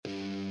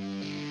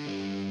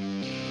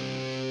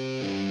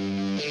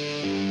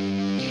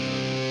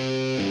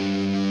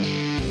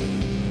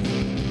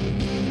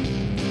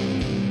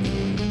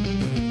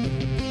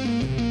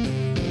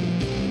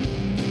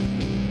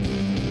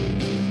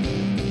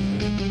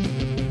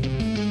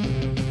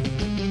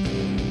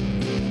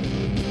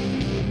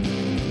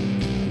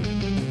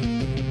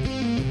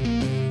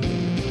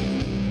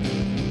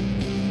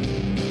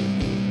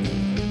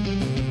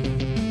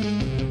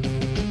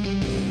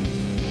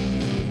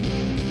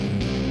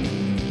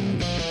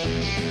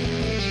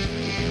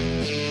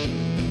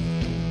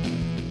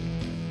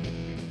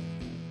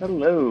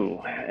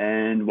Hello,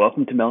 and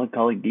welcome to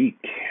Melancholy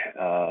Geek,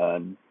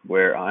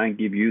 where I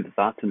give you the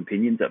thoughts and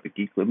opinions of a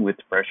geek living with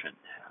depression.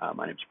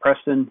 My name is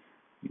Preston.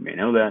 You may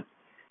know that.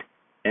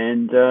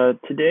 And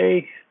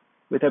today,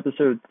 with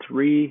episode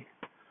 3,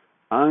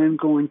 I'm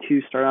going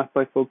to start off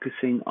by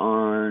focusing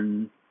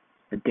on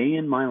a day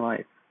in my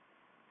life.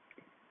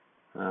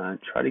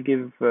 Try to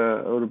give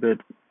a little bit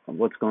of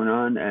what's going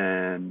on,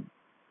 and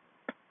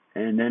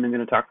then I'm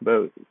going to talk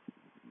about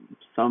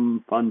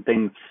some fun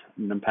things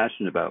I'm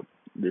passionate about.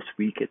 This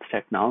week it's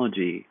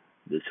technology.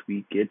 This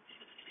week it's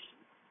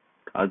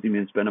causing me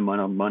to spend a amount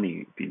of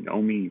money. If you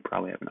know me, you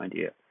probably have an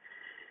idea.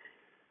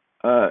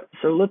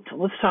 So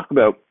let's talk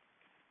about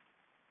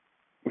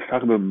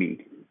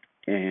me.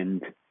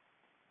 And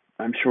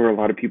I'm sure a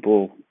lot of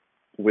people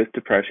with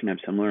depression have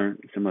similar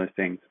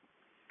things.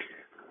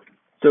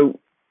 So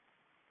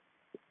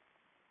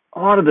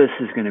a lot of this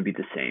is going to be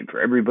the same for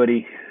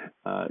everybody,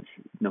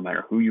 no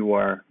matter who you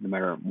are, no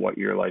matter what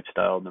your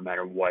lifestyle, no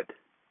matter what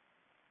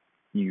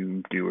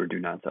you do or do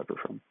not suffer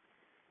from.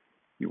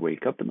 You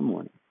wake up in the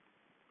morning.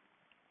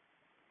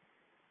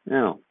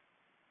 Now,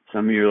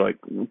 some of you are like,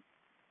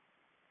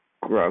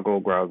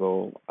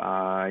 groggle,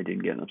 I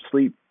didn't get enough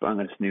sleep, I'm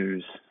going to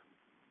snooze,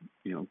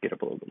 get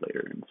up a little bit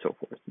later and so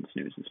forth, and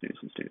snooze,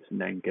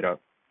 and then get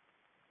up,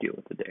 deal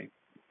with the day.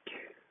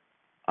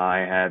 I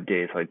have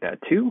days like that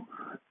too,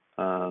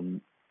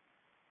 and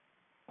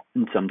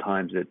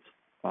sometimes it's,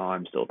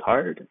 I'm still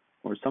tired,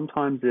 or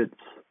sometimes it's,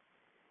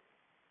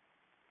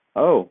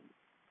 oh,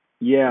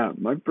 yeah,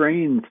 my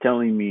brain's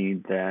telling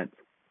me that,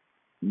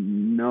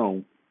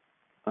 no,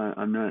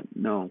 I'm not,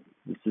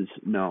 this is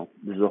a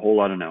whole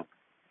lot of no.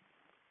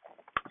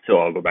 So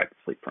I'll go back to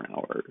sleep for an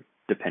hour,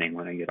 depending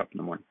when I get up in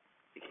the morning.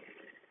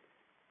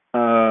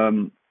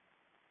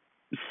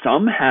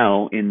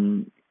 Somehow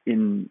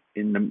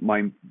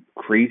my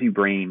crazy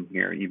brain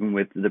here, even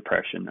with the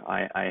depression,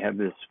 I have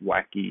this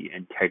wacky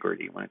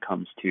integrity when it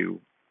comes to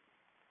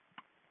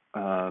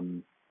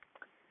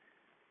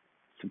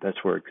it's the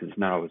best word because it's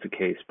not always the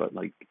case, but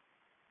like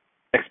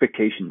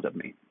expectations of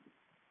me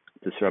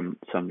to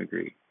some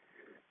degree.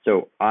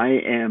 So I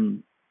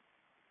am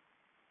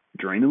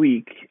during the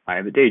week. I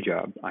have a day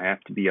job. I have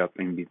to be up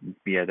and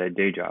be at that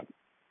day job.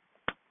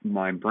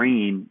 My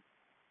brain,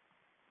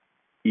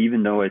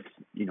 even though it's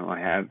I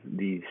have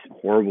these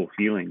horrible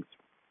feelings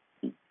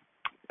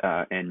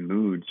and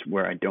moods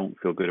where I don't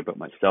feel good about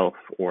myself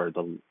or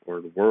the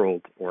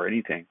world or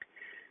anything,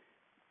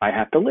 I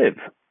have to live.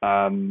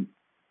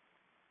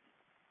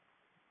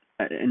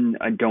 And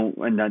I don't,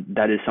 and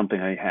that is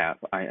something I have.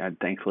 I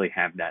thankfully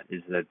have that,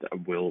 is that a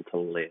will to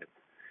live.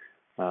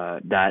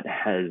 That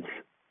has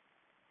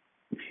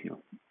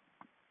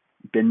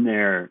been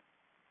there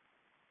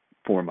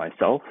for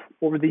myself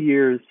over the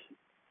years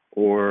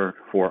or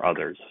for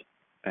others.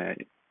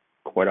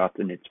 Quite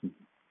often it's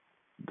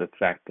the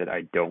fact that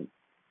I don't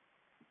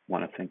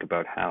want to think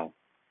about how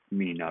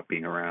me not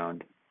being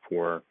around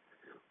for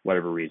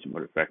whatever reason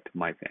would affect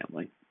my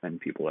family and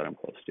people that I'm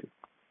close to.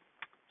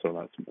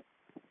 So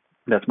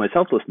that's my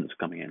selflessness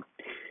coming in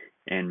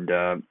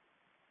and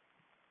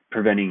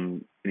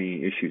preventing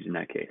any issues in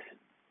that case.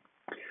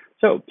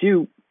 So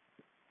to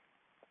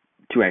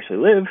actually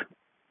live,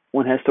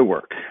 one has to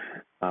work.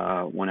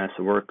 One has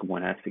to work.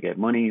 One has to get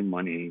money.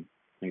 Money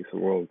makes the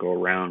world go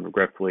around,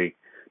 regretfully,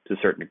 to a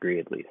certain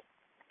degree at least.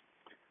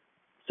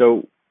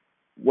 So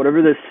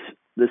whatever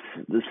this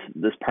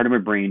part of my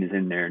brain is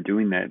in there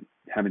doing that,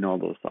 having all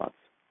those thoughts,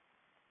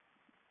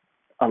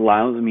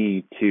 allows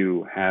me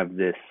to have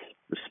this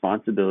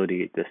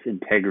responsibility, this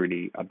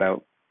integrity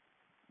about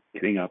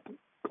getting up,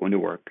 going to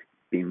work,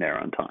 being there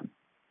on time.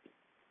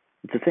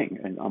 It's a thing,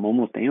 and I'm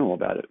almost anal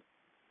about it.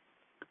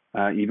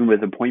 Even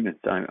with appointments,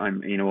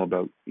 I'm anal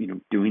about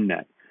doing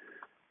that.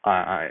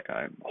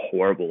 I'm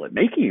horrible at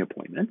making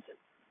appointments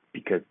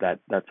because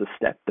that's a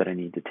step that I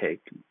need to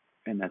take,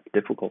 and that's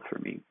difficult for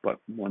me. But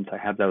once I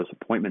have those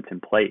appointments in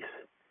place,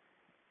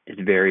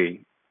 it's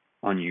very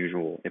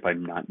unusual if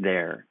I'm not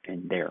there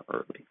and there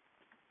early.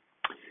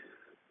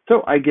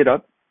 So I get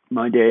up.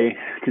 My day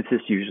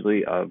consists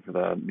usually of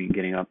me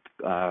getting up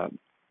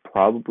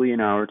probably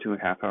an hour to a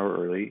half hour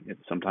early,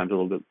 sometimes a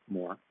little bit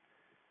more,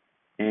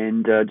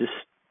 and just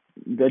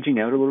vegging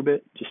out a little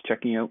bit, just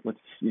checking out what's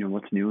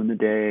new in the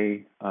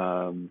day,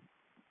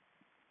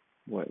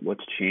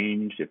 what's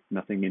changed. If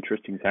nothing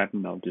interesting has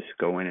happened, I'll just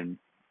go in and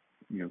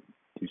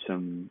do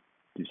some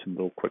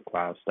little quick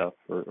wow stuff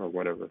or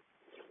whatever.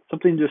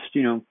 Something just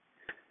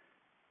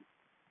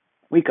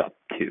wake up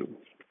to,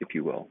 if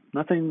you will.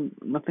 Nothing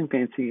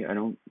fancy. I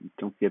don't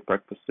get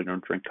breakfast. I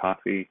don't drink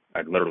coffee.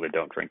 I literally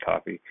don't drink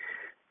coffee.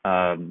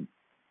 Some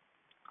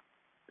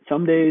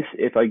days,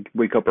 if I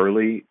wake up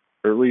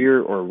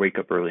earlier or wake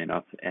up early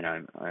enough and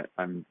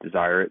I'm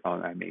desire it,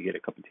 I may get a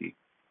cup of tea.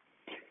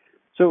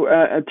 So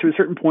to a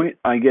certain point,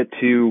 I get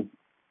to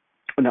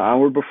an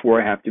hour before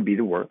I have to be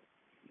to work.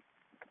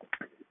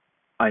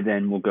 I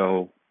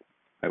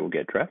will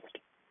get dressed.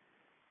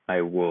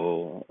 I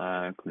will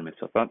clean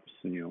myself up,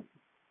 so,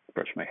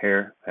 brush my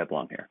hair. I have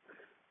long hair.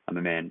 I'm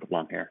a man with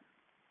long hair.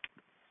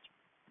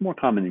 more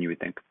common than you would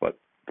think, but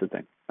it's a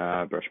thing.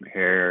 Brush my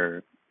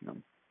hair,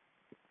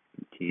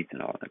 teeth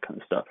and all that kind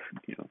of stuff.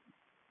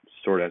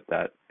 Sort out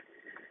that.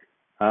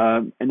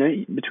 And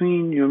then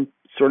between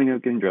sorting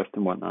out, getting dressed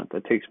and whatnot,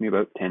 that takes me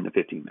about 10 to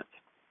 15 minutes,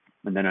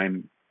 and then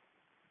I'm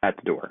at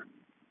the door,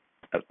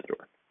 out the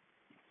door.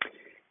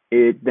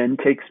 It then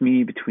takes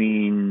me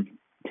between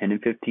 10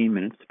 and 15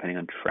 minutes, depending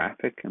on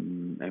traffic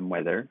and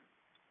weather,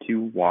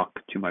 to walk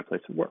to my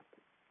place of work.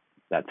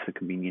 That's the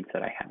convenience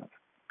that I have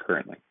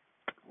currently.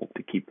 I hope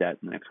to keep that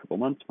in the next couple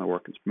of months. My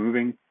work is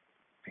moving.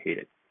 I hate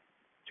it,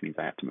 which means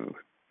I have to move.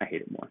 I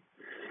hate it more.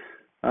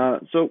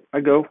 So I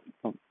go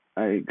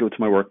to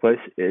my workplace.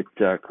 It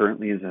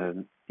currently is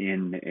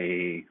in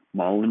a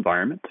mall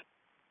environment.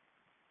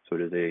 So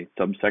it is a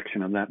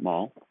subsection of that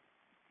mall.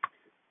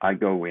 I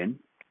go in.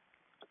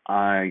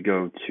 I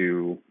go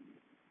to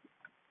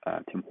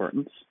Tim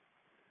Hortons.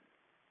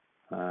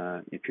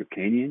 If you're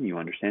Canadian, you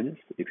understand this.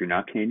 If you're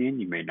not Canadian,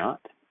 you may not.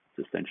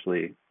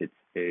 It's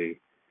a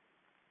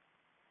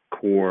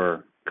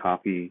core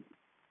coffee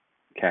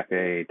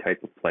cafe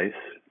type of place,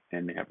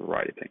 and they have a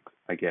variety of things.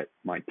 I get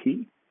my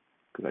tea,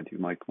 because I do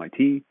like my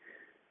tea.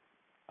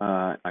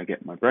 I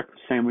get my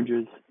breakfast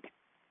sandwiches.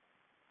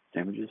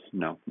 Sandwiches?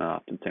 No,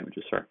 not often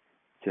sandwiches, sorry.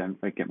 So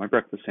I get my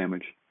breakfast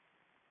sandwich,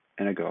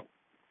 and I go.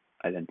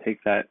 I then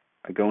take that.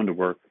 I go into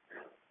work.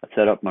 I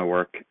set up my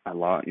work. I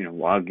log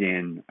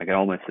in. I get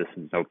all my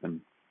systems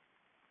open.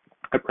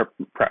 I prep.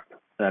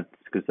 That's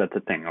because that's the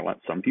thing. I let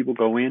some people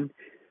go in,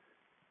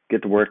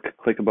 get to work,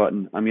 click a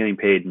button. I'm getting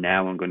paid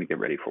now. I'm going to get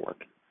ready for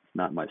work. It's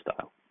not my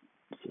style.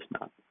 It's just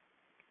not.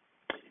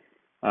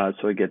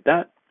 So I get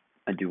that.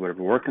 I do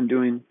whatever work I'm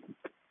doing.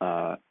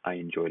 I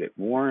enjoyed it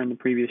more in the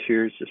previous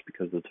years just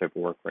because of the type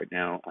of work right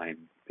now. I'm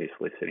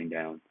basically sitting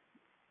down,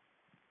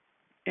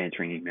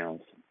 answering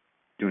emails,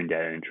 doing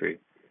data entry,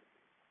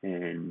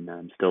 and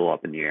I'm still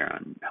up in the air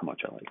on how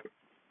much I like it.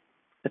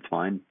 It's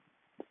fine.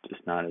 It's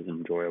just not as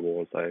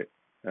enjoyable as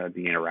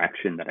the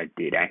interaction that I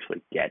did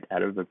actually get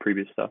out of the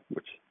previous stuff,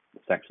 which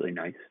is actually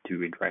nice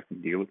to interact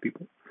and deal with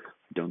people.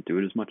 I don't do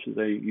it as much as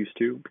I used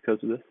to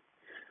because of this.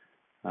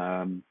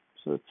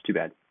 So it's too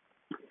bad.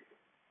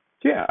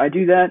 So yeah, I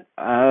do that.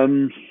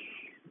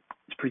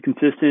 It's pretty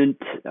consistent,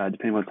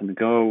 depending on time to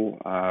go.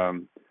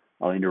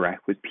 I'll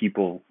interact with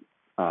people,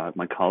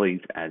 my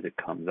colleagues, as it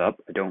comes up.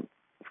 I don't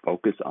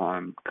focus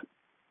on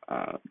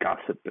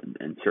gossip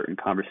and certain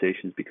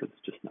conversations because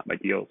it's just not my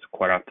deal. So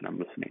quite often I'm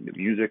listening to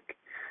music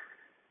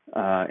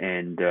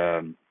and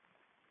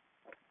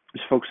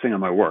just focusing on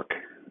my work.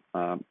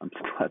 I'm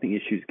still having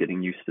issues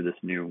getting used to this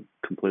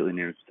completely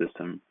new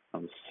system. I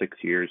was 6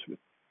 years with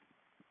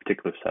a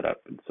particular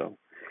setup, and so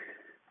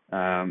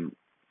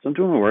I'm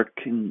doing my work,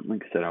 and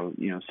like I said,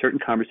 certain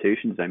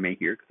conversations I may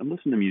hear because I'm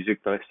listening to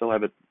music, but I still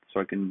have it so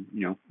I can,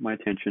 my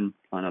attention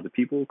on other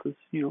people because,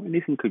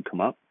 anything could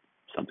come up,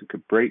 something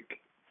could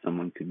break,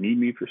 someone could need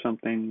me for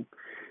something,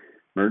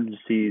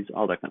 emergencies,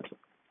 all that kind of stuff.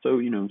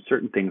 So,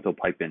 certain things I'll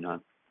pipe in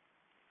on.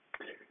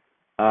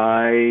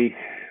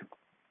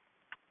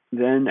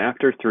 Then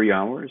after 3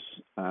 hours,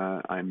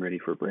 I'm ready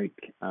for a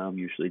break. I'm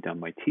usually done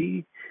my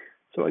tea,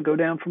 so I go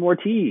down for more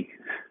tea.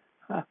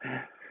 I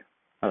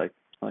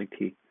like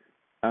tea.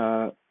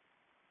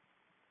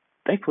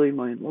 Thankfully,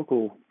 my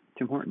local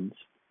Tim Hortons,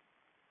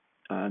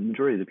 the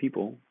majority of the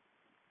people,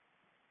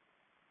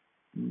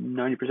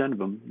 90% of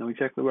them, know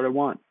exactly what I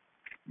want,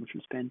 which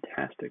was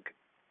fantastic.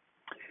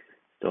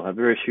 Still have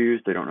their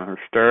issues. They don't know how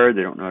to stir.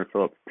 They don't know how to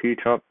fill up the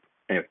teacup.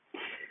 Anyway,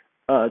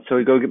 so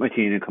I go get my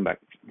tea and come back.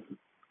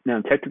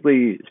 Now,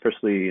 technically,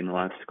 especially in the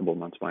last couple of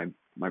months,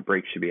 my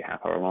break should be a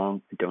half hour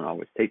long. I don't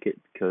always take it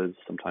because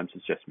sometimes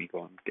it's just me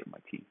going to get my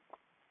tea.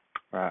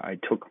 I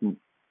took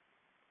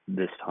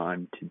this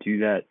time to do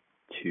that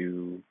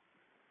to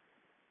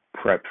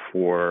prep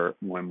for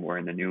when we're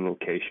in the new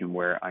location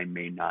where I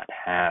may not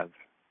have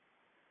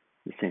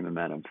the same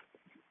amount of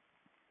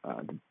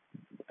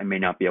I may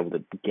not be able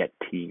to get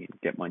tea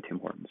and get my Tim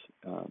Hortons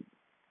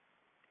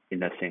in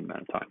that same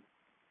amount of time.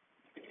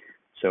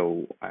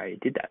 So I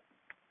did that.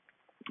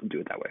 Do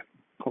it that way.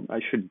 I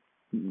should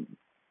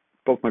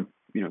both my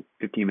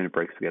 15-minute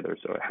breaks together,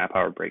 so a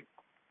half-hour break.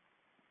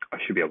 I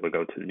should be able to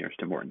go to the nearest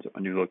Tim Hortons, a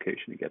new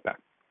location, and get back.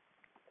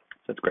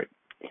 So that's great.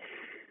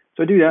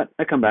 So I do that.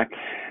 I come back,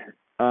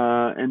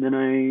 and then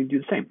I do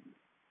the same.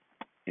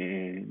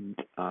 And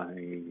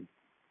I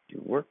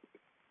do work,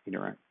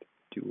 interact,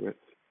 do with.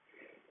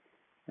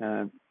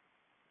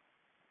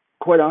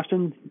 Quite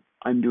often,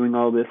 I'm doing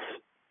all this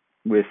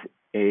with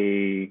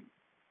a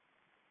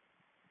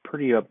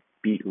pretty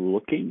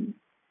upbeat-looking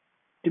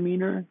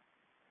demeanor,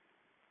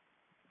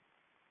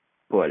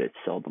 but it's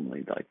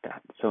seldomly like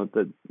that. So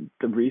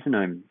the reason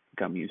I'm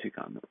got music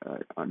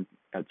on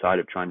outside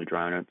of trying to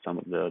drown out some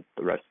of the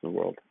rest of the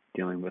world,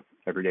 dealing with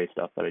everyday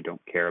stuff that I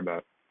don't care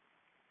about.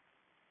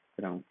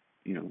 I don't,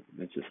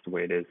 it's just the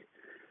way it is.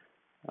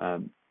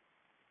 I'm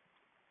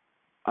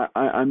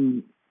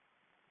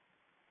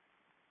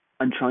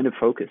trying to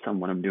focus on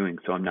what I'm doing,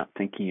 so I'm not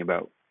thinking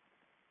about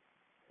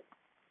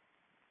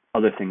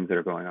other things that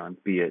are going on,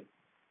 be it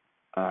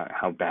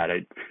how bad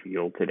I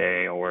feel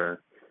today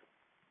or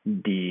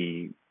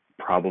the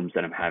problems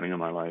that I'm having in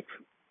my life,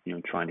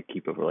 trying to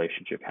keep a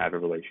relationship, have a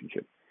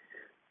relationship.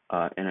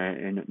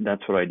 And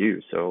that's what I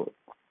do. So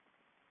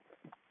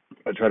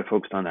I try to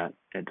focus on that.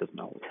 It doesn't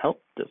always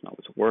help, doesn't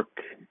always work.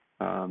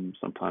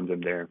 Sometimes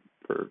I'm there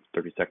for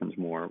 30 seconds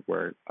more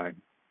where I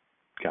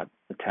got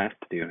a task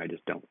to do and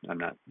I'm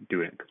not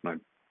doing it because my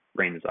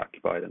brain is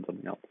occupied on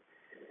something else,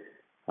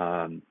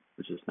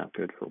 which is not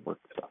good for work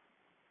stuff.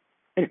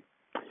 Anyway,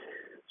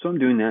 so I'm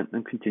doing that.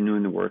 I'm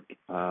continuing to work.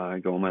 I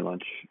go on my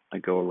lunch. I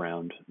go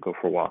around, go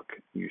for a walk.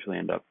 Usually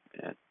end up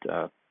at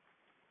a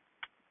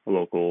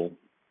local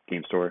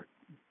game store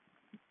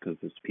because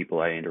it's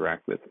people I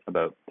interact with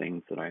about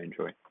things that I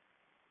enjoy.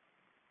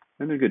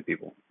 And they're good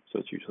people, so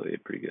it's usually a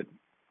pretty good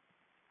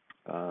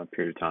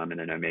period of time. And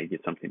then I may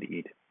get something to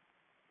eat,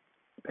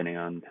 depending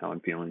on how I'm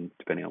feeling,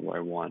 depending on what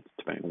I want,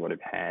 depending on what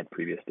I've had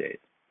previous days.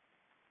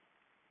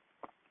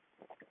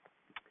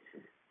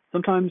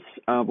 Sometimes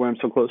when I'm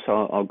so close,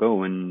 I'll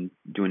go and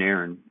do an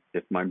errand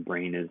if my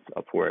brain is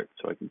up for it,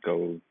 so I can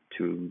go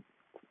to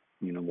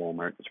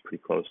Walmart. It's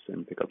pretty close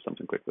and pick up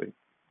something quickly,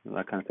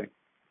 that kind of thing.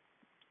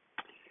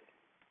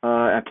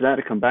 After that,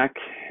 I come back,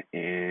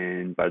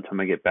 and by the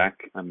time I get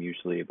back, I'm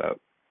usually about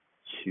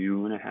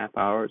 2.5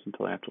 hours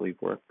until I have to leave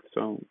work.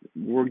 So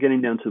we're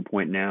getting down to the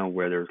point now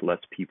where there's less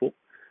people.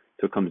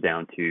 So it comes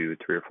down to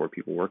 3 or 4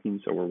 people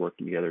working. So we're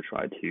working together,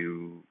 try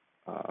to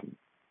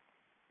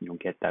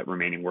get that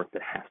remaining work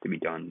that has to be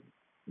done,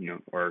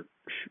 or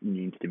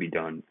needs to be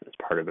done as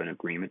part of an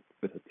agreement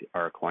with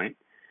our client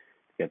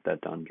to get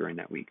that done during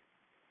that week,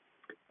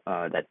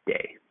 that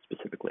day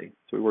specifically.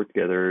 So we work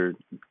together,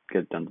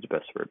 get it done to the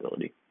best of our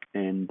ability.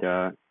 And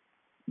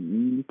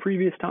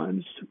previous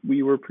times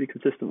we were pretty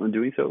consistent on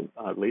doing so.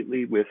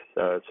 Lately, with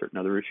certain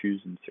other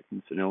issues and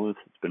sickness and illness,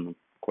 it's been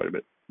quite a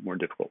bit more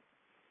difficult.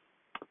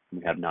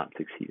 We have not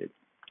succeeded.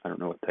 I don't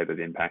know what type of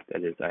impact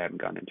that is. I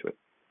haven't gotten into it.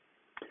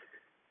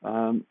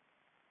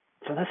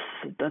 So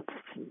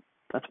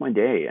that's my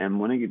day. And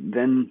when I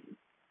then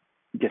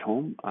get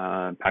home,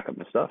 pack up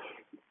my stuff,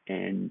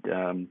 and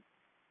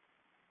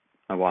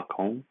I walk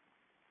home,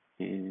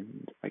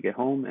 and I get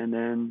home, and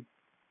then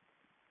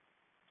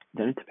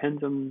it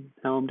depends on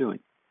how I'm doing.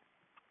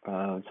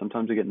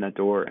 Sometimes I get in that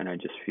door and I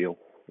just feel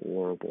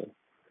horrible.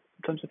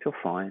 Sometimes I feel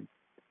fine,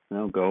 and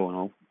I'll go and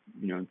I'll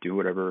do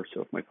whatever.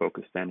 So if my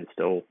focus then is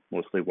still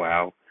mostly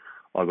WoW,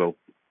 I'll go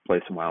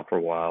play some WoW for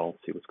a while,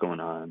 see what's going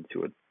on, see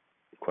what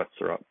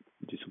quests are up,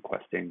 do some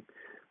questing,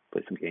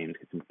 play some games,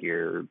 get some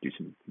gear, do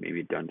some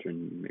maybe a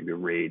dungeon, maybe a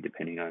raid,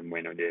 depending on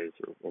when it is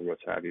or what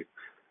have you.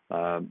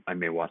 I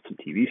may watch some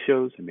TV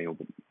shows. I may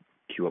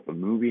queue up a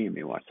movie. I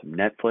may watch some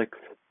Netflix.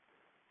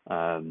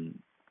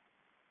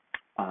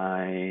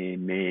 I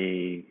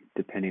may,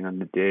 depending on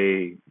the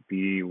day,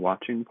 be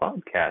watching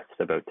podcasts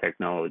about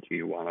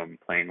technology while I'm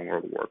playing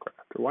World of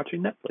Warcraft, or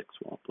watching Netflix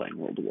while I'm playing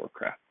World of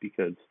Warcraft,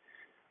 because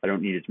I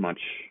don't need as much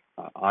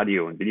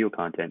audio and video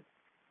content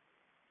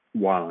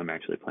while I'm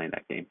actually playing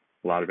that game.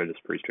 A lot of it is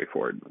pretty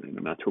straightforward. I mean,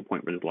 I'm not to a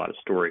point where there's a lot of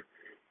story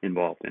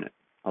involved in it.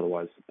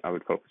 Otherwise, I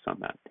would focus on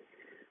that.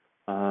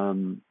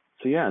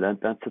 So yeah,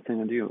 that's the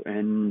thing I do.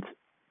 And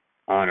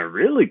on a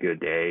really good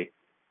day,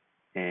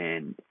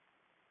 and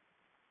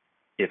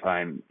if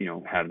I'm,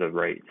 have the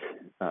right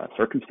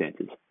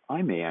circumstances,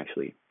 I may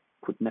actually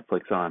put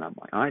Netflix on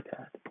my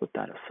iPad, put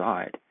that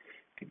aside,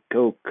 and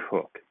go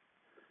cook.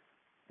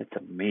 It's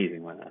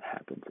amazing when that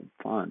happens, and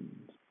fun.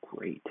 It's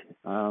great.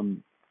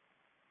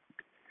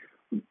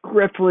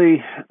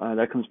 Roughly,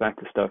 that comes back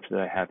to stuff that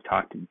I have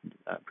talked in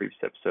previous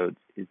episodes,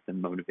 is the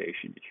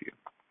motivation issue.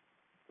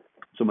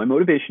 So my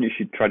motivation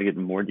issue, try to get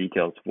into more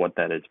details of what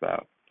that is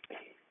about.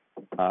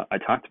 I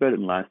talked about it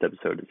in the last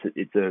episode.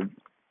 It's a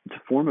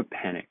form of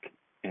panic,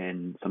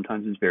 and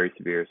sometimes it's very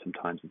severe,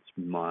 sometimes it's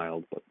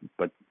mild,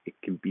 but it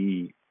can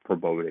be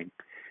foreboding.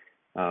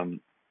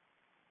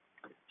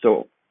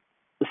 So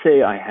let's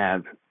say I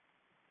have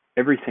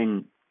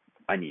everything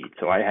I need.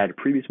 So I had a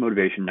previous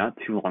motivation not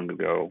too long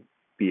ago,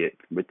 be it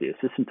with the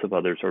assistance of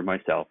others or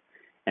myself,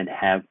 and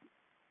have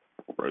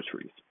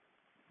groceries.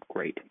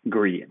 Great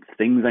ingredients,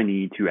 things I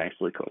need to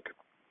actually cook.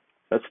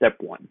 That's step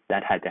one.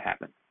 That had to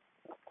happen.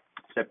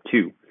 Step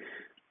two,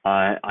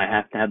 I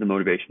have to have the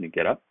motivation to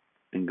get up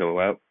and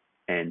go out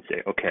and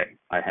say, okay,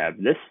 I have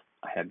this,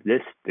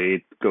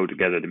 they go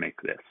together to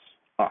make this.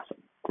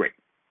 Awesome, great.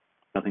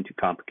 Nothing too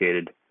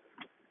complicated.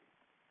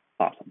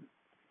 Awesome.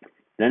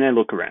 Then I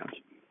look around.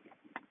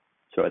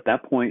 So at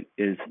that point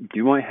is,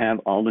 do I have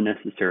all the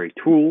necessary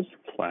tools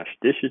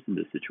 / dishes in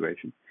this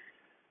situation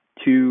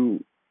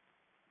to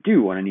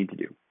do what I need to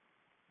do?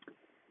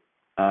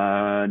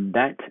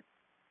 That,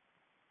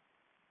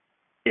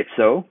 if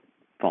so,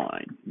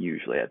 fine,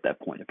 usually at that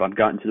point. If I've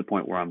gotten to the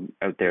point where I'm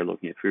out there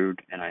looking at food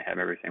and I have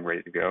everything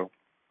ready to go,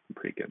 I'm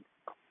pretty good.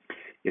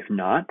 If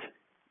not,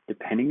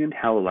 depending on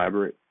how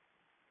elaborate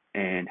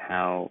and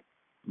how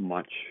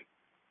much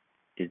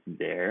is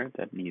there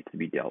that needs to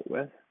be dealt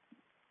with,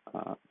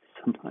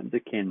 sometimes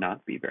it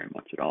cannot be very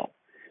much at all.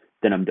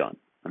 Then I'm done.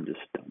 I'm just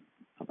done.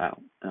 I'm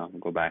out. And I'll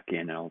go back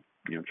in and I'll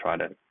try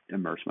to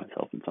immerse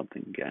myself in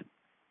something again.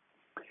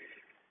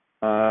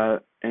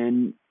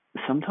 And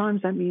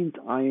sometimes that means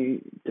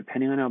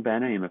depending on how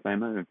bad I am, if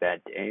I'm having a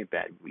bad day, a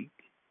bad week,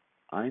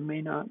 I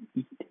may not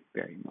eat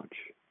very much.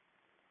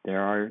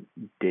 There are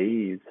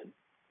days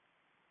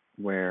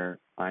where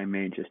I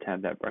may just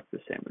have that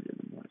breakfast sandwich in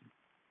the morning.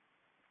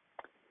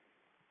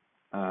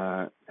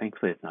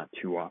 Thankfully, it's not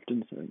too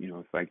often. So,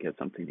 if I get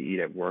something to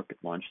eat at work at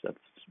lunch,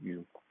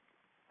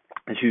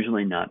 it's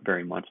usually not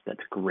very much.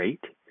 That's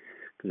great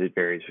because it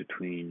varies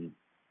between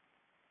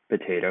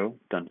potato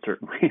done a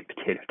certain way,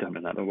 potato done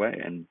another way,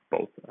 and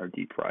both are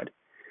deep fried.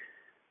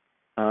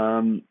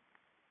 Um,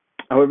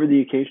 However,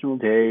 the occasional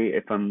day,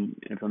 if I'm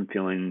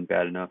feeling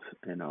bad enough,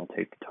 and I'll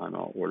take the time,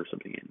 I'll order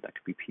something in. That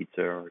could be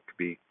pizza, or it could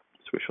be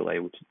Swiss chalet,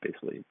 which is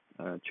basically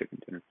chicken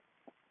dinner.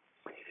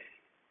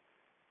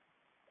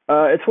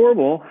 It's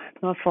horrible.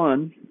 It's not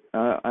fun.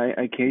 I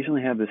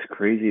occasionally have this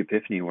crazy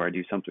epiphany where I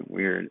do something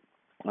weird.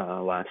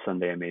 Last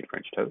Sunday I made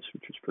French toast,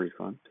 which was pretty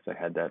fun because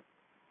I had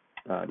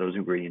those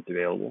ingredients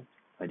available.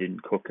 I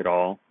didn't cook at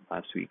all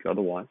last week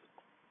otherwise.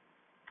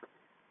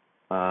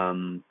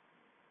 Um,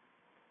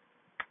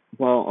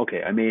 well,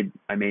 okay,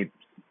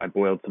 I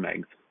boiled some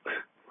eggs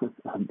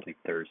on like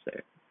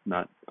Thursday.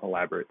 Not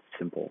elaborate,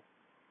 simple,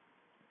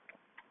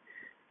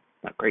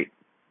 not great.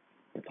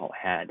 That's all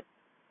I had.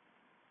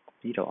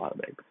 I eat a lot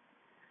of eggs,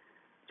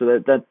 so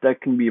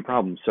that can be a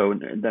problem. So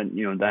then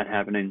that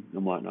happening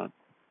and whatnot.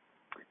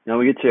 Now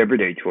we get to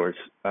everyday chores.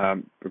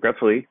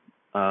 Regretfully,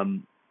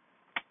 um,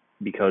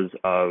 because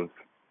of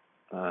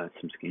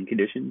some skin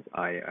conditions,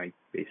 I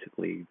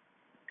basically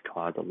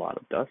cause a lot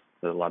of dust.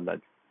 So a lot of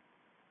that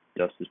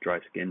dust is dry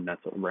skin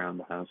that's around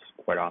the house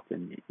quite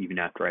often. Even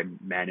after I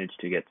manage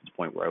to get to the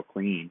point where I'll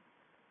clean,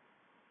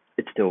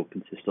 it's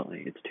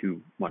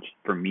too much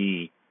for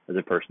me as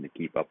a person to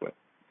keep up with.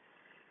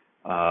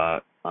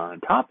 On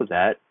top of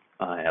that,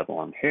 I have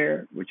long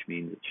hair, which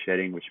means it's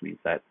shedding, which means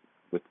that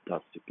with the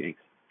dust it gets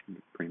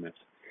pretty much.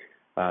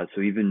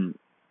 So even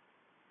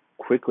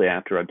quickly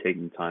after I've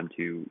taken the time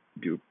to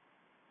do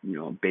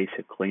a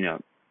basic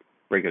cleanup,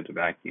 break out the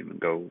vacuum and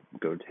go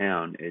to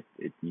town,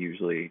 it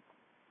usually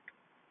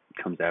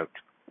comes out.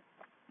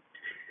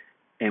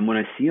 And when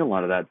I see a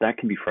lot of that, that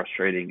can be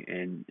frustrating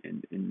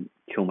and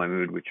kill my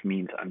mood, which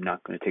means I'm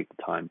not going to take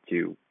the time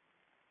to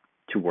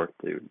work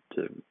to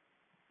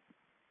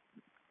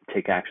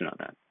take action on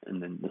that.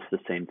 And then it's the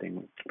same thing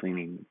with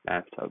cleaning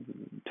bathtub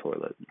and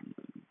toilet and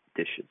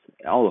dishes,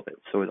 all of it.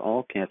 So it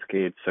all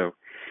cascades. So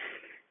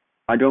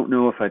I don't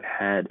know if I've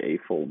had a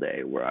full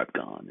day where I've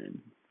gone and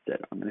said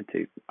I'm going to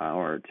take an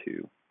hour or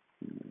two.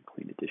 I'm going to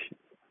clean the dishes.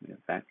 I'm going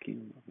to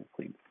vacuum. I'm going to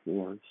clean the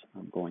floors.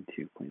 I'm going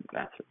to clean the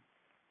bathroom.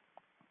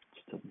 It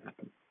just doesn't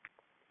happen,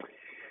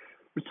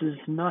 which is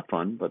not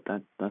fun. But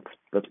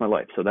that's my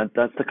life. So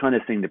that's the kind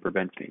of thing that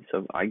prevents me.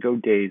 So I go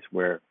days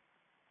where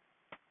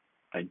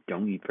I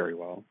don't eat very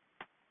well,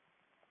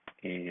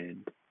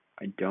 and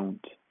I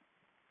don't.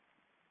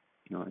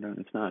 I don't.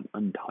 It's not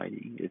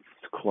untidy. It's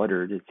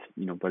cluttered.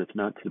 But it's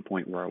not to the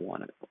point where I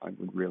want it. I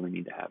would really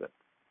need to have it.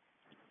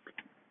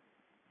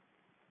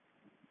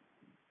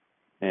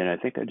 And I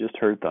think I just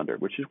heard thunder,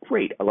 which is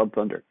great. I love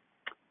thunder.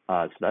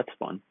 So that's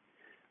fun.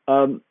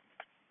 Um,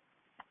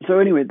 so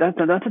anyway, that's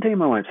a day in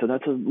my life. So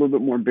that's a little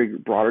bit more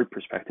big, broader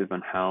perspective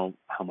on how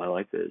my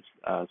life is.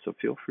 So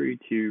feel free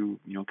to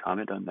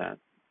comment on that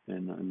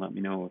and let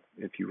me know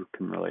if you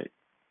can relate.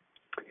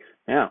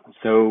 Yeah.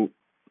 So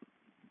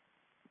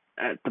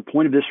at the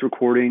point of this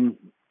recording,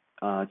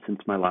 since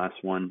my last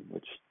one,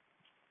 which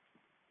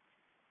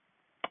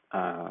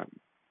uh,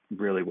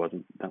 really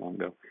wasn't that long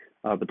ago,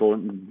 but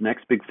the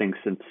next big thing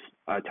since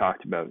I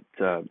talked about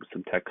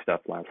some tech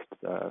stuff last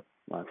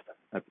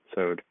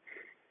episode,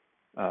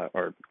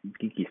 or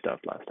geeky stuff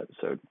last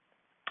episode,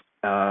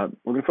 we're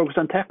going to focus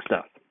on tech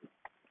stuff.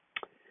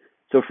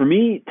 So for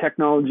me,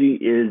 technology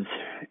is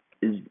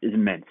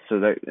immense. So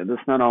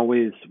that's not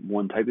always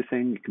one type of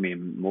thing. It can be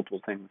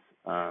multiple things,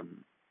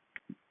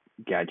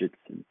 gadgets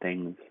and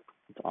things.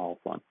 It's all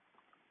fun.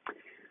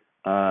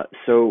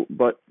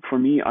 But for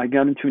me, I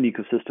got into an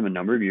ecosystem a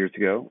number of years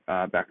ago,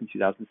 back in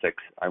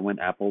 2006. I went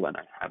Apple and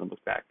I haven't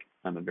looked back.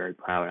 I'm a very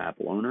proud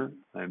Apple owner.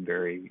 I'm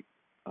very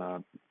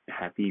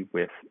happy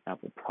with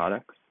Apple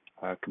products,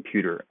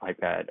 computer,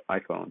 iPad,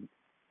 iPhone,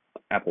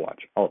 Apple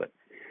Watch, all of it.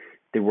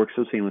 They work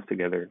so seamless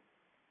together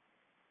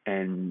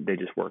and they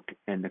just work.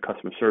 And the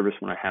customer service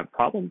when I have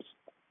problems,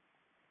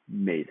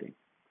 amazing.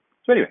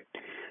 So anyway,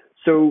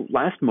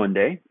 last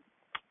Monday,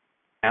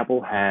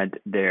 Apple had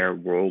their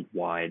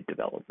Worldwide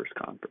Developers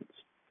Conference.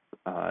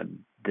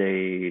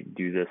 They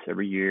do this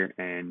every year,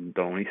 and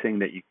the only thing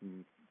that you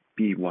can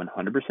be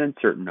 100%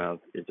 certain of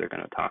is they're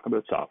going to talk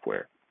about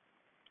software.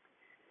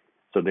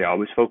 So they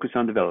always focus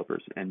on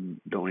developers,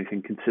 and the only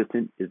thing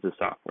consistent is the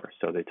software.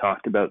 So they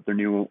talked about their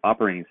new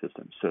operating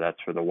system. So that's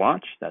for the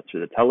watch, that's for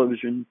the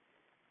television,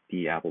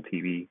 the Apple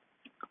TV,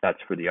 that's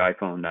for the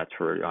iPhone, that's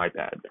for the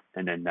iPad,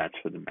 and then that's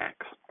for the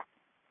Macs.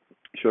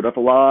 Showed up a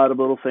lot of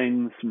little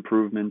things,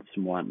 improvements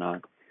and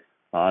whatnot.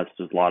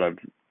 There's a lot of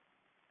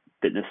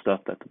fitness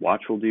stuff that the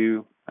watch will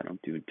do. I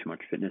don't do too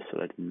much fitness, so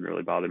that didn't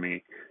really bother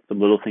me.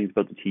 Some little things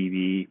about the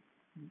TV.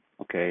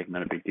 okay,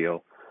 not a big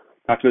deal.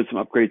 Talked about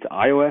some upgrades to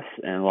iOS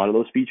and a lot of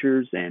those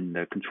features and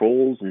the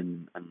controls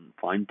and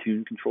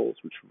fine-tuned controls,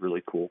 which were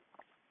really cool.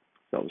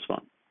 So that was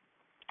fun.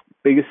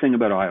 Biggest thing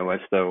about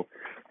iOS, though,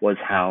 was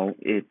how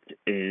it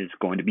is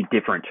going to be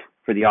different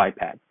for the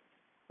iPad.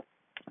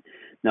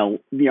 Now,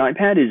 the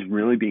iPad is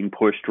really being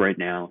pushed right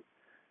now,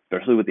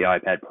 especially with the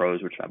iPad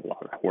Pros, which have a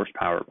lot of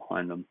horsepower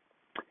behind them,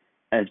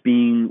 as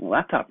being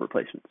laptop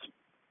replacements.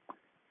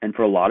 And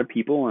for a lot of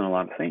people and a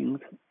lot of things,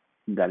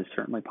 that is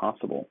certainly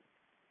possible.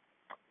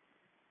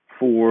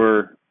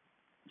 For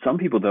some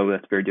people, though,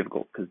 that's very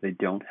difficult because they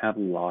don't have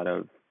a lot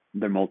of,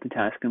 their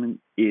multitasking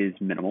is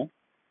minimal.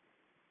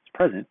 It's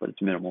present, but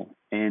it's minimal.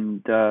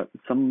 And a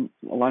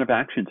lot of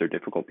actions are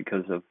difficult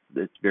because of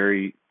it's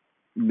very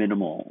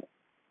minimal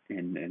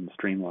and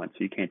streamlined,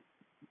 so you can't,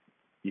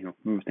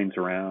 move things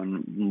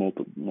around,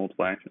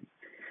 multiple actions.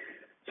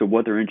 So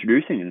what they're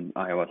introducing in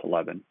iOS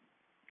 11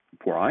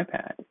 for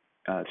iPad,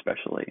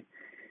 especially,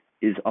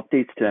 is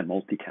updates to that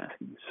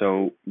multitasking.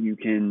 So you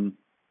can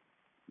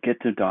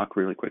get to dock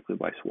really quickly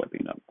by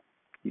swiping up.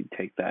 You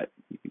take that,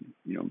 you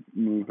can,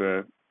 move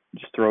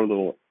just throw a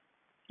little,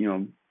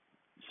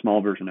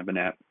 small version of an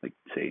app, like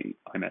say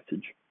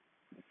iMessage,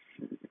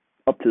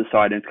 up to the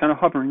side, and it's kind of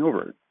hovering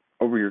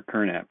over your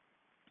current app.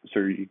 So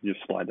you can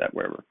just slide that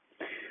wherever.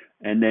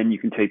 And then you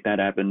can take that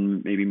app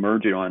and maybe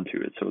merge it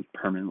onto it so it's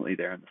permanently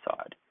there on the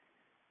side,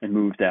 and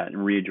move that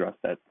and readjust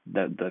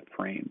that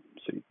frame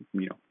so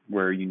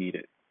where you need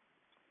it.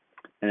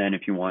 And then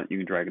if you want, you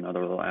can drag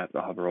another little app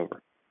to hover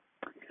over.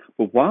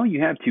 But while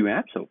you have two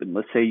apps open,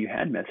 let's say you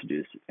had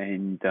messages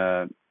and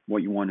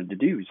what you wanted to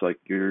do is like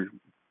you're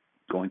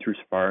going through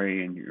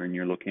Safari and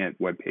you're looking at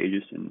web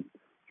pages and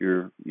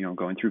you're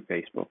going through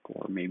Facebook,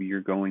 or maybe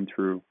you're going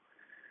through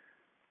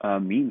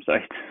meme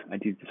sites. I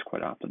do this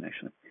quite often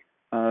actually.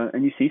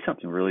 And you see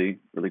something really,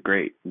 really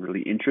great,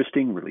 really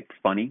interesting, really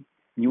funny,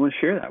 and you want to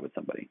share that with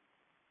somebody.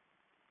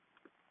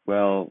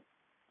 Well,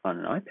 on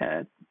an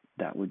iPad,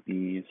 that would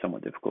be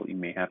somewhat difficult. You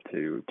may have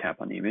to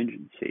tap on the image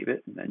and save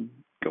it, and then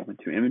go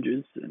into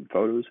images and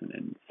photos, and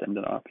then send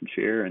it off and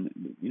share. And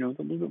it's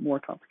a little bit more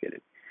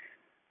complicated.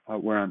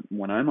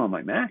 When I'm on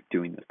my Mac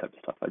doing this type of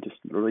stuff, I just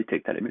literally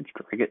take that image,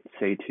 drag it,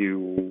 say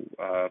to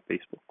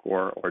Facebook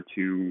or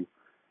to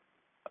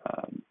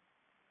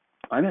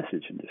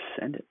iMessage, and just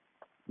send it.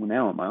 Well,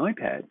 now on my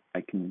iPad,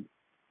 I can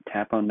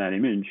tap on that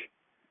image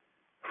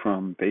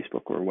from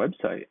Facebook or a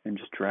website and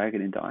just drag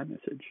it into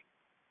iMessage.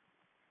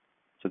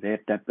 So they have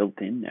that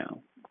built in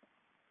now.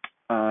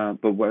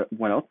 But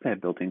what else they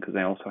have built in, because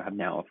I also have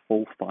now a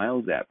full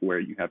Files app where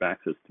you have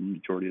access to the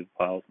majority of the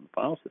files in the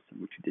file system,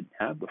 which you didn't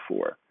have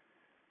before.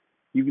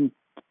 You can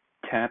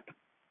tap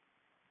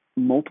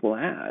multiple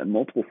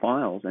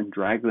files and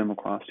drag them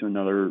across to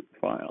another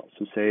file.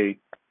 So say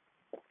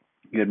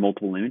you had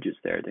multiple images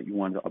there that you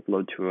wanted to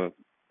upload to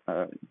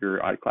your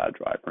iCloud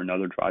drive or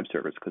another drive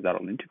service, because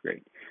that'll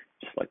integrate.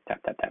 Just like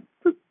tap, tap, tap,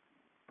 boop,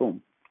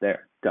 boom,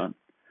 there, done.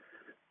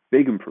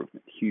 Big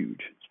improvement,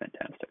 huge, it's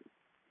fantastic.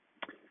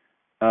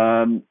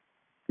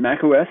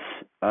 macOS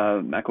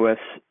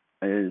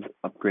is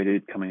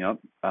upgraded coming up.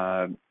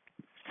 I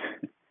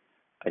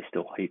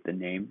still hate the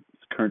name.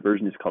 Its current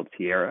version is called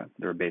Sierra.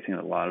 They're basing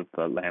a lot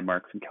of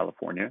landmarks in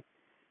California,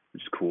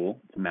 which is cool.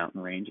 It's a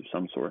mountain range of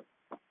some sort.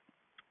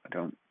 I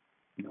don't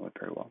know it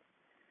very well.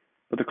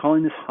 But they're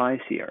calling this High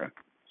Sierra.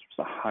 It's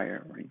a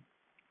higher range.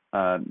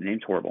 The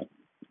name's horrible.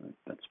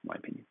 That's my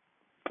opinion.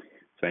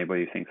 So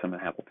anybody who thinks I'm an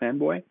Apple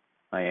fanboy,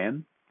 I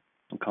am.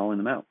 I'm calling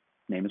them out.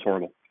 Name is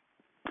horrible.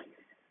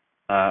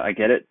 I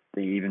get it.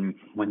 They even,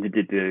 when they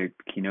did the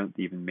keynote,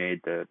 they even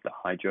made the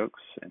high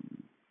jokes and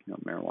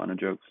marijuana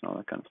jokes and all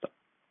that kind of stuff.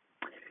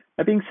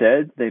 That being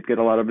said, they've got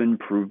a lot of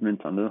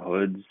improvements under the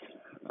hoods.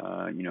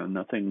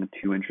 Nothing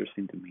too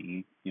interesting to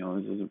me.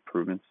 This is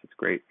improvements. It's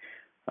great.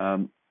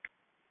 I'm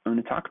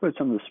going to talk about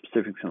some of the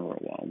specifics in a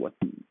little while. What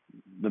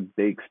the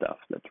big stuff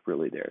that's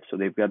really there. So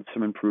they've got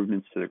some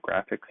improvements to the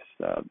graphics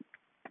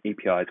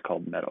APIs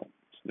called Metal.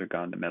 So they're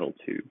gone to Metal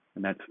 2,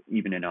 and that's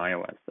even in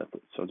iOS.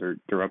 So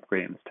they're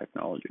upgrading this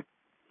technology,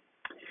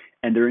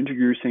 and they're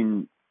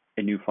introducing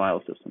a new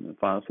file system. The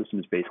file system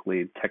is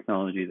basically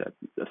technology that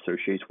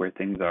associates where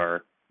things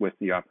are with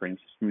the operating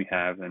system you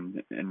have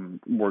and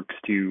works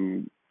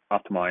to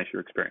optimize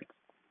your experience.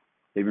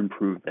 They've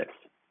improved this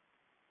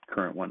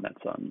current one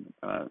that's on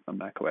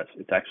macOS.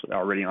 It's actually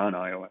already on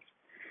iOS.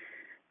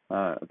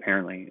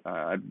 Apparently,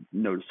 I've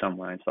noticed some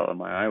when I installed on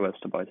my iOS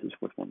devices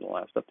with one of the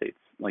last updates.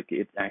 Like,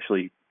 it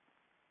actually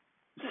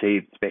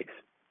saved space.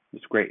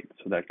 It's great.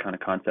 So that kind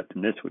of concept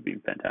in this would be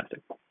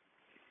fantastic.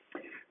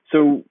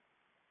 So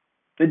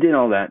they did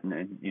all that,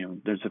 and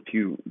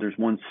there's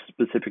one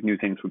specific new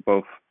things with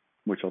both,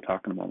 which I'll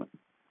talk in a moment.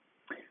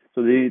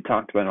 So they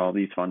talked about all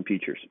these fun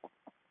features.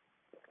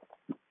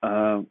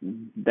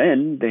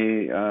 Then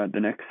the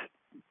next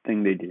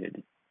thing they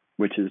did,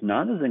 which is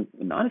not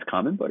as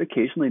common, but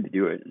occasionally they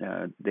do it.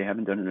 They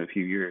haven't done it in a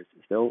few years.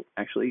 Is they'll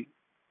actually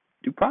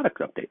do product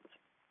updates.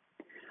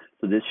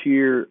 So this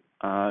year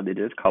they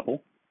did a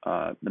couple.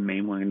 The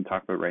main one I'm going to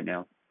talk about right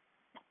now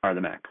are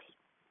the Macs.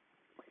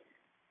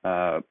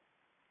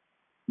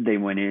 they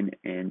went in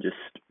and just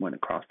went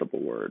across the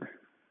board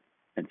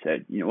and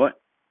said, you know what,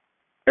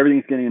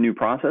 everything's getting a new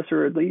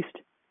processor at least.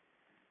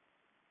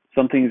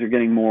 Some things are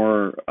getting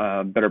more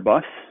better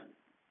bus.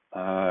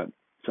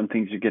 Some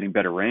things are getting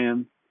better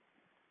RAM.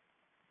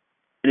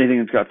 Anything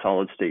that's got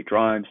solid state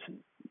drives,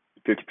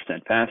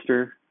 50%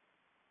 faster.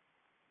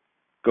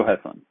 Go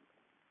have fun.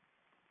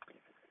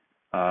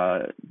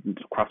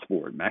 Across the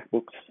board,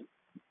 MacBooks,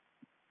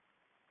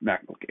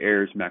 MacBook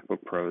Airs,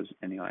 MacBook Pros,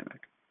 and the iMac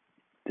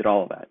did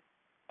all of that.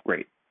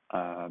 Great.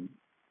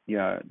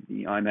 Yeah,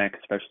 the iMac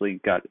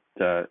especially got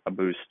a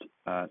boost,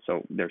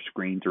 so their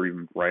screens are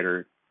even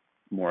brighter,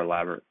 more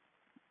elaborate.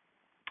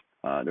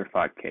 They're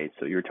 5K,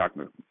 so you're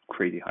talking about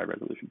crazy high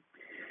resolution,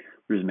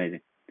 which is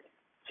amazing.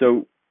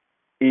 So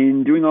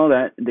in doing all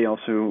that, they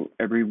also,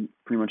 pretty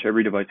much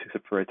every device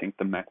except for I think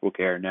the MacBook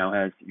Air now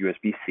has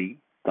USB-C,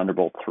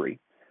 Thunderbolt 3,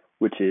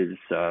 which is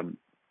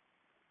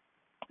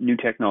new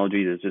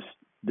technology.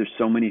 There's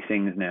so many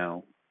things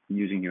now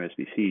using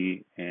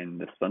USB-C and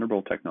this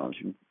Thunderbolt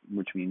technology,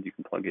 which means you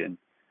can plug in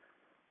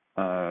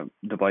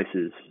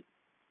devices.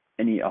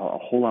 A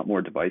whole lot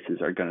more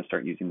devices are going to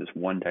start using this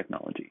one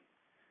technology,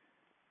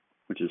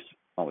 which is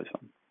always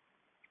fun.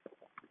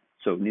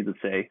 So needless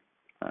to say,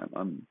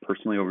 I'm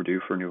personally overdue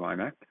for a new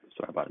iMac,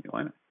 so I bought a new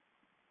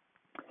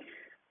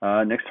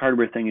iMac. Next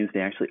hardware thing is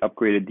they actually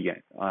upgraded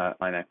the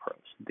iMac Pros.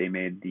 They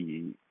made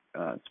the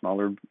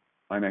smaller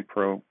iMac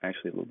Pro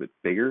actually a little bit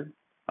bigger.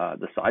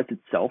 The size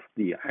itself,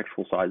 the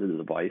actual size of the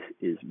device,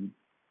 is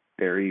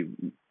very,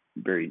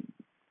 very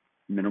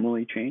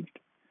minimally changed.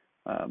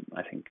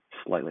 I think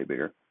slightly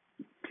bigger.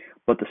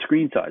 But the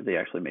screen size they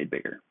actually made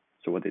bigger.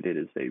 So what they did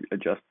is they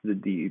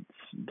adjusted the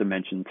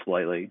dimensions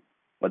slightly,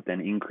 but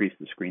then increased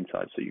the screen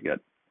size. So you get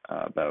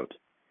about,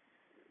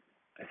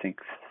 I think,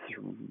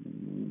 a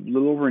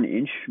little over an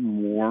inch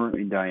more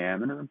in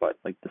diameter, but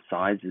like the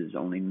size is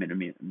only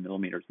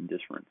millimeters in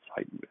difference,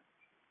 height and width.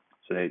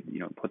 So they,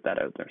 put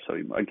that out there. So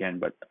again,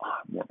 but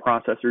more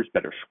processors,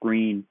 better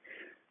screen,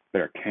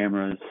 better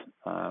cameras,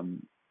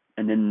 and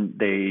then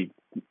they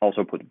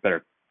also put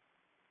better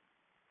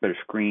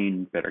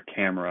screen, better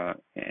camera,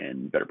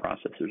 and better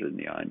processors in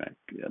the iMac,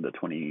 the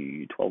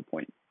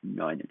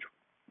 12.9 inch.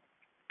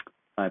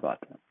 I bought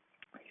that.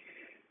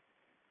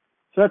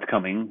 So that's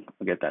coming.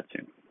 I'll get that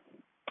soon.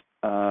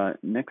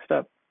 Next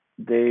up,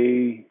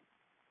 I'm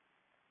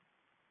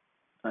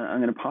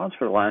going to pause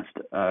for the last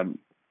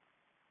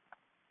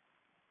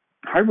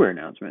hardware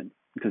announcement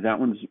because that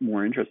one's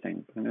more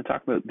interesting. I'm going to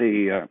talk about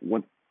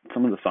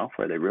some of the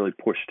software they really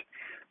pushed.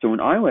 So in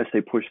iOS,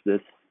 they pushed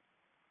this,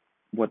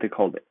 what they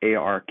called the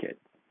ARKit.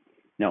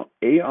 Now,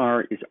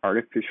 AR is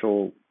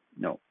so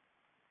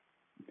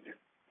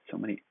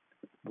many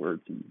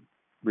words and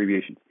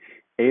abbreviations.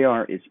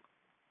 AR is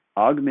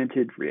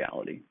augmented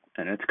reality,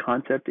 and its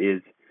concept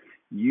is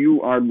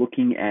you are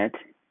looking at,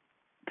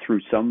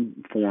 through some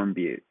form,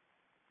 be it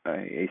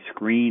a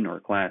screen or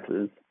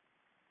glasses.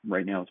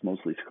 Right now it's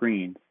mostly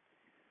screens.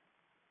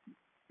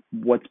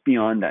 What's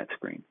beyond that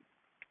screen?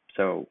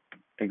 So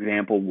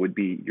example would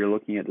be you're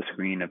looking at the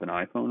screen of an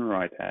iPhone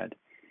or iPad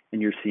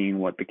and you're seeing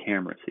what the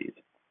camera sees.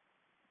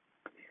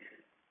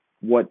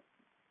 What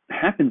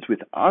happens with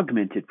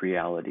augmented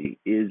reality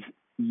is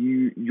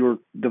your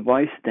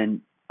device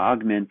then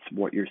augments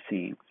what you're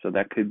seeing. So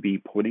that could be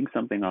putting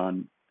something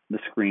on the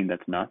screen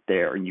that's not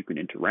there and you can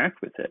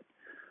interact with it.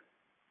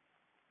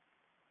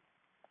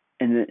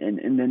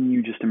 And then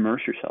you just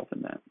immerse yourself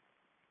in that.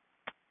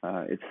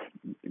 It's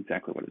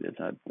exactly what it is.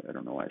 I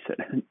don't know why I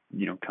said,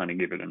 kind of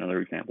give it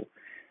another example.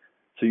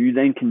 So you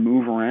then can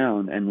move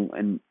around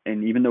and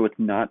even though it's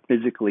not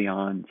physically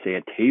on, say,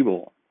 a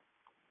table,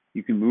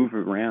 you can move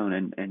around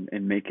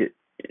and make it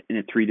in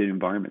a 3D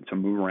environment. So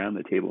move around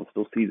the table and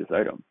still see this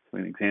item. So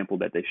an example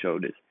that they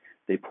showed is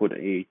they put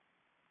a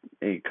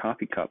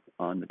coffee cup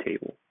on the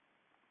table.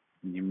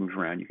 And you move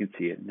around, you can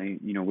see it. And they,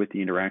 with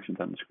the interactions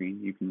on the screen,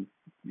 you can,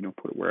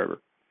 put it wherever.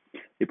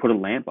 They put a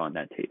lamp on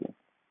that table.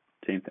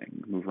 Same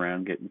thing. Move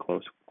around, get in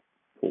close,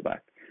 pull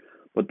back.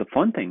 But the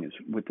fun thing is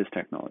with this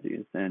technology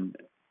is then,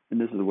 and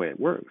this is the way it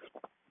works,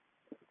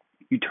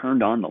 you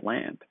turned on the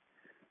lamp.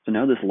 So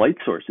now this light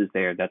source is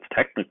there that's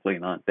technically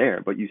not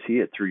there, but you see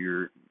it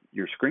through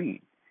your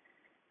screen.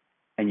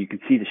 And you can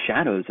see the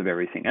shadows of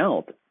everything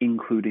else,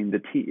 including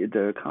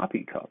the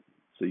coffee cup.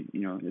 So,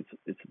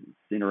 it's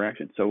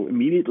interaction. So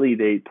immediately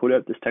they put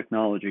out this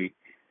technology,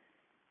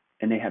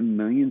 and they have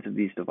millions of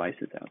these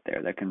devices out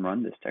there that can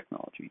run this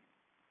technology.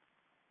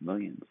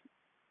 Millions.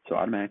 So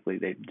automatically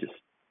they just,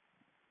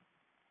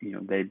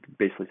 they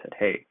basically said,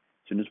 hey,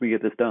 as soon as we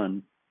get this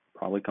done,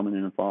 probably coming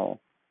in the fall,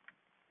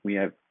 we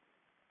have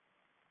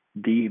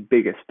the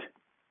biggest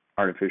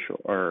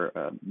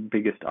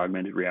biggest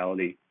augmented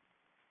reality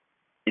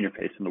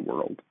interface in the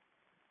world.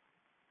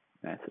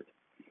 Massive.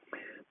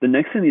 The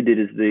next thing they did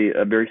is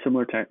a very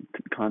similar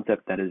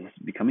concept that is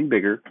becoming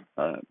bigger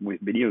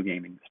with video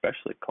gaming,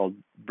 especially, called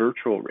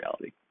virtual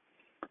reality.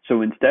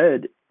 So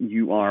instead,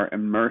 you are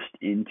immersed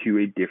into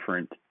a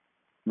different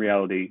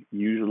reality,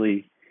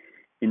 usually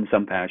in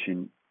some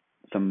fashion,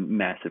 some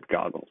massive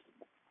goggles.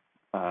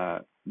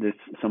 This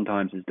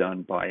sometimes is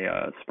done by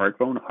a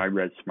smartphone, a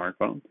high-res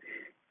smartphone,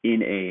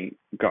 in a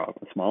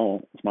goggle,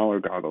 smaller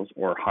goggles,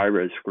 or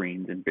high-res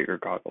screens in bigger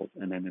goggles,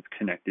 and then it's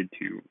connected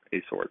to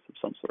a source of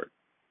some sort.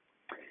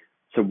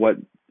 So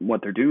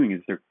what they're doing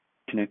is they're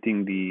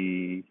connecting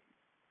the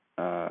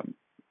I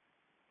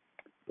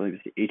believe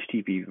it's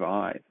the HTTP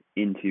Vive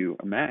into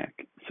a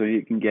Mac, so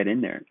you can get in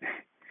there,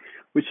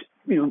 which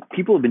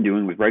people have been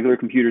doing with regular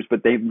computers,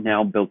 but they've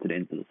now built it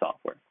into the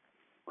software.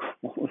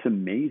 What was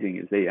amazing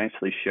is they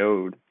actually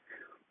showed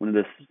one of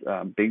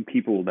this big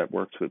people that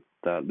works with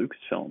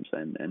Lucasfilms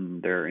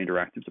and their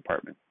interactive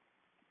department,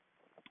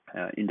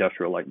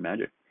 Industrial Light and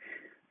Magic.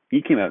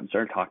 He came out and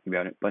started talking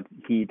about it, but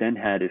he then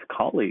had his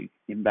colleague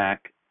in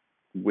back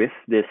with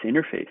this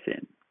interface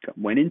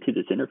went into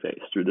this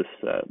interface through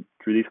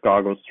these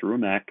goggles, through a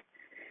Mac.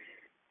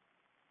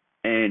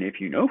 And if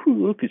you know who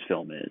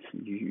Lucasfilm is,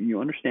 you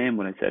understand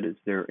what I said is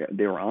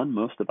they're on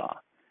Mustafar,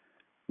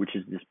 which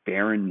is this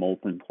barren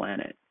molten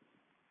planet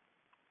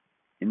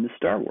in the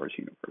Star Wars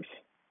universe.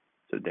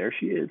 So there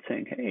she is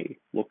saying, hey,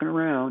 looking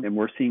around, and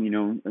we're seeing,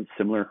 a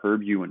similar her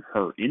view and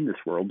her in this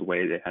world, the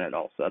way they had it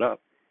all set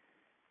up.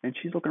 And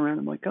she's looking around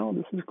and like, oh,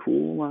 this is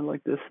cool. I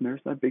like this. And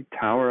there's that big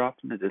tower off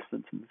in the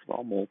distance, and it's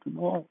all molten.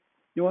 Well,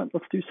 you know what?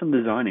 Let's do some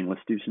designing.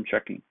 Let's do some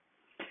checking.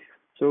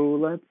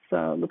 So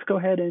let's go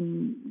ahead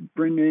and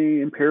bring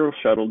a Imperial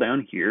shuttle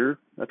down here.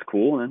 That's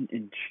cool. And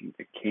she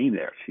came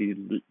there. She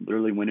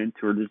literally went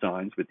into her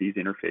designs with these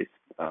interface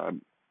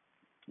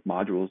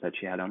modules that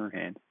she had on her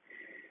hand.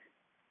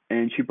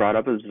 And she brought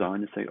up a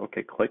design to say,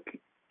 okay, clicked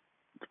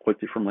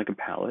it from like a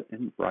palette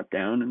and brought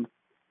down, and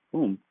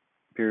boom,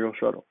 Imperial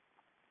shuttle.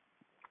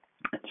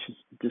 And she's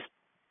just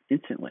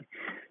instantly.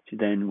 She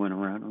then went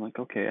around and like,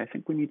 okay, I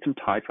think we need some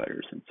TIE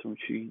fighters. And so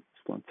she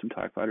spun some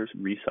TIE fighters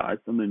and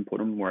resized them and put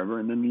them wherever.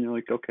 And then you're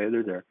like, okay,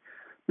 they're there.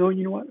 No,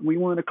 you know what? We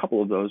want a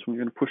couple of those. We're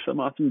going to push them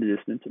off in the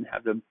distance and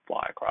have them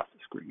fly across the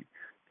screen.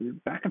 So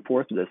back and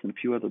forth with this and a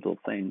few other little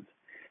things.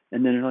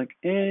 And then they're like,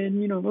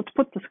 and, let's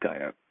put this guy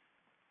up.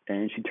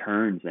 And she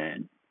turns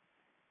in,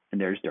 and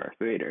there's Darth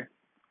Vader,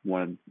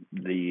 one of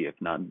the, if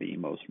not the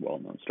most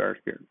well-known Star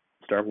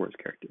Wars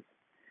characters.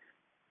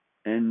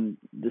 And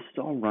this is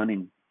all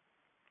running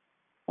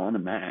on a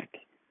Mac,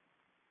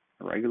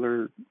 a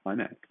regular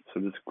iMac. So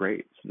this is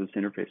great. So this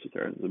interface is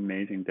there. It's an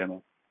amazing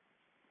demo.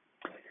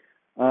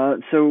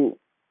 So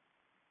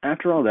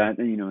after all that,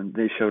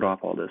 they showed off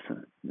all this,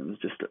 and it was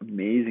just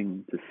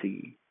amazing to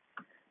see.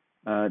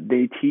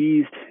 They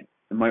teased,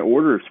 my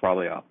order is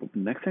probably off, but the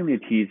next thing they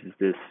teased is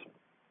this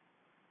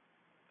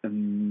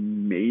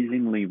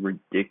amazingly,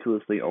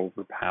 ridiculously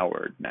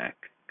overpowered Mac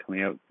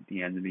coming out at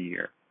the end of the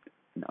year,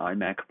 an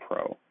iMac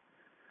Pro,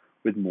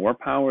 with more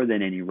power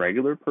than any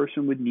regular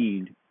person would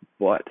need,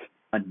 but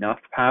enough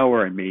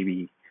power and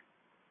maybe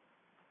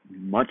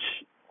much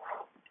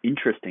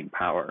interesting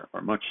power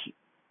or much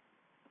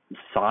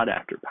sought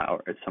after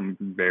power as some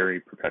very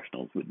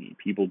professionals would need.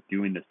 People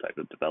doing this type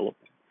of development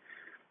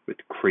with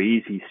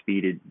crazy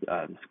speeded,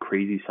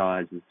 crazy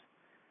sizes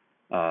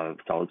of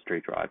solid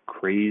state drive,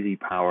 crazy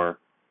power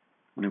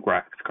on a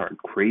graphics card,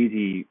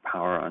 crazy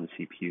power on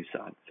the CPU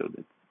side. So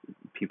that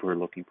people are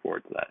looking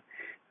forward to that.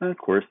 And of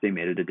course, they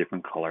made it a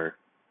different color.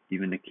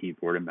 Even the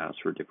keyboard and mouse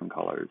were different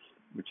colors,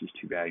 which is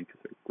too bad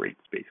because they're great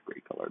space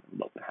gray color. I'd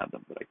love to have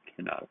them, but I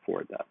cannot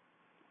afford that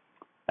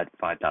at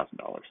 $5,000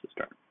 to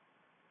start,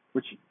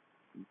 which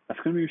that's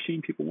going to be a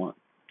machine people want.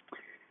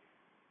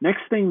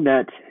 Next thing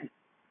that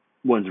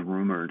was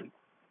rumored,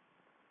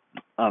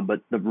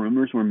 but the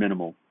rumors were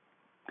minimal.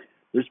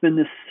 There's been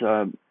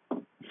this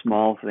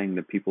small thing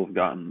that people have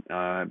gotten,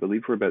 I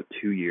believe, for about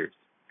 2 years.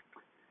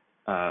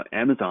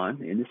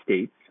 Amazon in the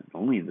States,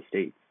 only in the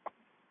States,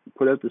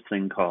 put out this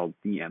thing called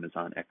the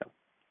Amazon Echo.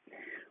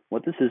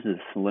 What this is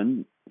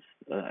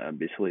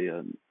basically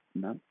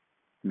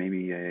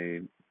maybe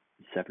a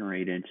 7 or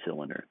 8 inch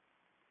cylinder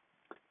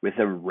with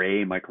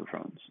array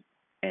microphones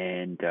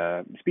and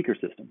speaker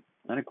system.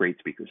 Not a great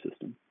speaker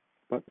system,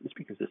 but a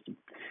speaker system.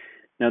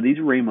 Now, these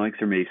array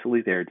mics are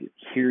basically there to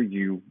hear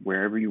you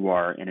wherever you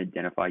are and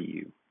identify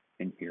you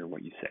and hear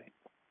what you say.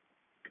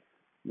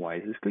 Why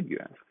is this good, you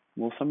ask?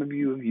 Well, some of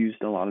you have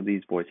used a lot of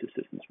these voice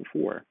assistants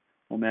before.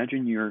 Well,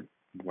 imagine you're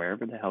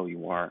wherever the hell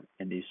you are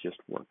and these just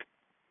work.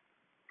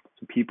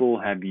 So people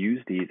have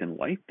used these and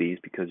liked these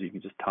because you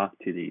can just talk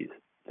to these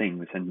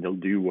things and they'll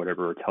do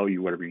whatever or tell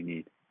you whatever you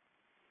need.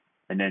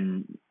 And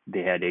then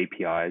they had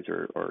APIs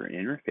or an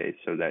interface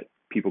so that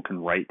people can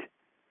write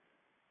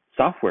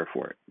software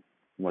for it.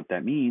 What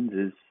that means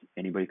is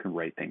anybody can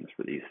write things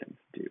for these things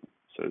to do.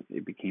 So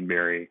it became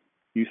very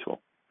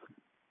useful.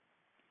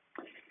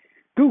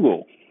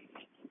 Google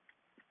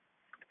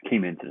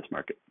came into this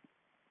market.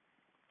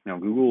 Now,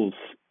 Google's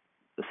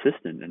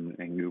assistant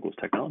and Google's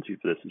technology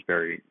for this is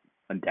very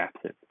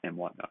adaptive and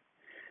whatnot.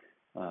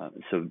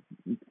 So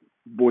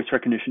voice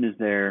recognition is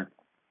there.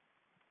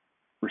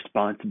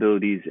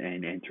 Responsibilities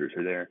and answers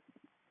are there.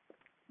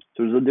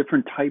 So there's a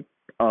different type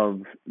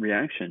of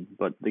reaction,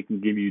 but they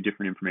can give you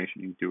different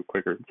information. You can do it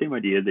quicker. Same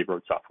idea, they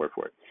wrote software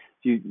for it.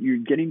 So you're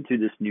getting to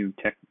this new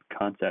tech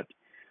concept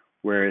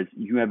Whereas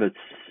you have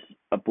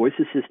a voice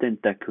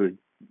assistant that could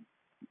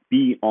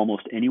be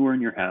almost anywhere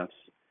in your house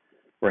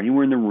or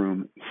anywhere in the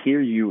room,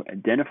 hear you,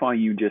 identify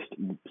you just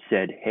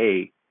said,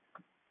 hey,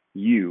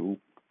 you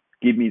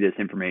give me this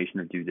information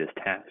or do this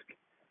task,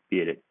 be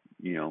it,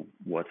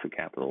 what's the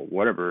capital,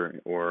 whatever,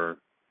 or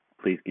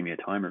please give me a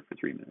timer for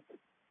 3 minutes.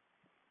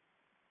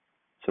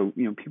 So,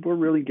 people are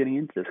really getting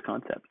into this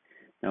concept.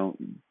 Now,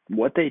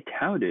 what they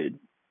touted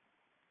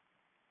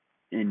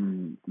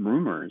in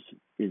rumors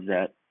is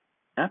that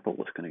Apple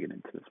was going to get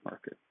into this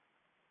market.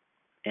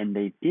 And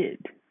they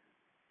did,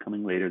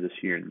 coming later this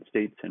year in the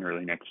States and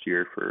early next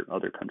year for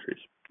other countries,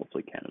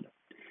 hopefully Canada.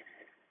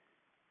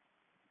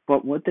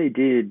 But what they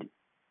did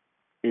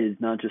is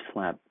not just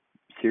slap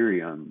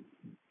Siri on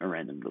a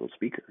random little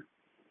speaker.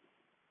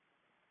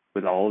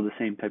 With all of the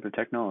same type of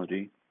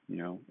technology,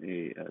 a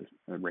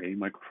array of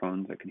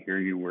microphones that can hear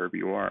you wherever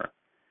you are,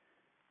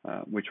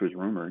 which was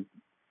rumored.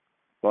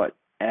 But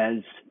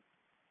as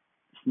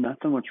not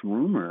so much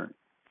rumor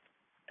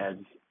as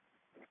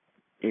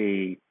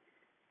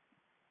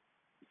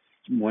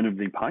one of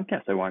the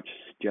podcasts I watched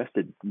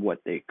suggested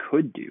what they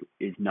could do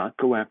is not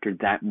go after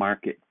that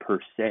market per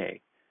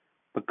se,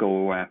 but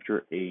go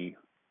after a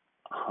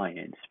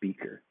high-end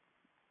speaker.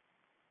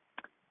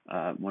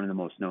 One of the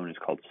most known is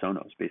called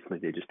Sonos. Basically,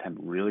 they just have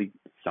a really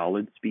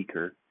solid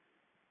speaker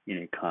in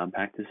a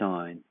compact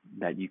design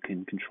that you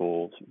can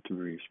control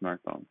through your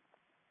smartphone.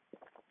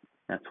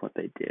 That's what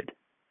they did.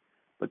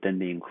 But then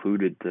they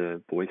included the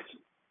voice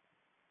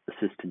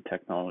assistant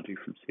technology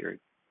from Siri.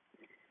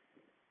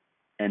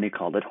 And they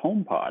called it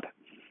HomePod.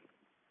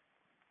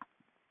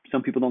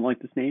 Some people don't like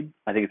this name.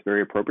 I think it's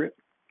very appropriate.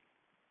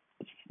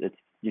 It's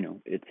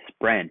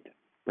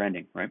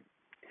branding, right?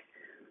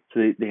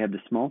 So they have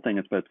this small thing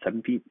that's about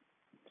 7 feet.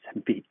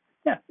 7 feet.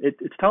 Yeah,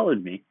 it's taller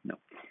than me. No,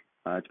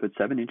 it's about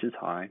 7 inches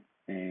high,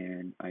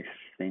 and I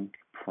think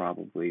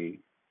probably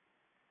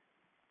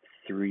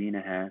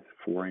 3.5,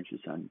 4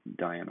 inches on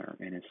diameter,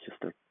 and it's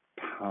just a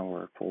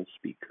powerful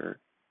speaker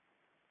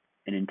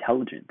and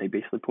intelligent. They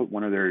basically put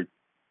one of their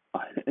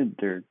 1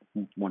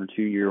 or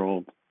 2 year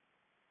old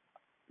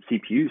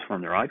CPUs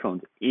from their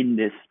iPhones in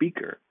this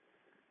speaker,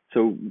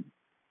 so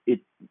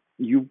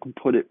you can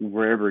put it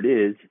wherever it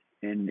is,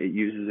 and it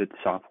uses its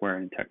software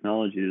and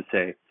technology to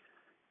say,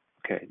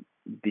 okay,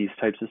 these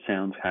types of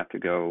sounds have to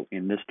go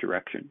in this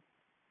direction.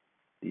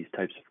 These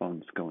types of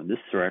phones go in this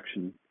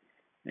direction,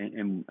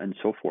 and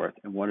so forth.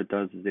 And what it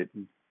does is it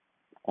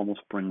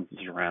almost brings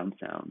surround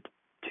sound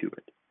to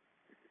it.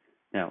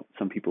 Now,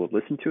 some people have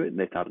listened to it and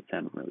they thought it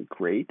sounded really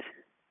great,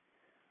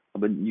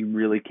 but you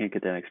really can't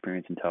get that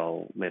experience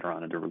until later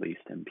on in the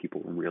release and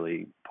people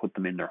really put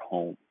them in their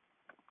home,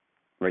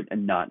 right?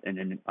 And not in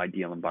an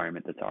ideal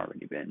environment that's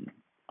already been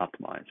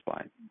optimized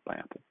by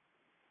Apple.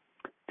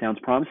 Sounds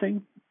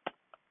promising.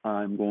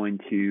 I'm going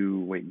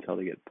to wait until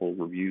they get full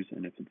reviews,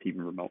 and if it's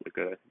even remotely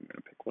good, I'm going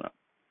to pick one up.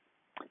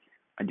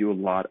 I do a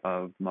lot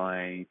of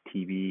my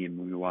TV and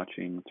movie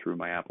watching through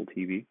my Apple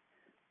TV,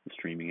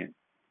 streaming it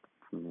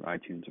through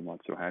iTunes and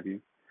what so have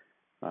you,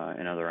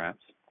 and other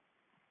apps.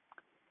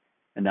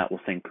 And that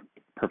will sync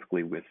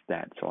perfectly with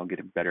that, so I'll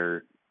get a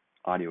better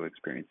audio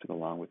experience to go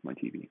along with my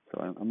TV.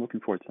 So I'm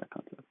looking forward to that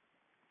concept.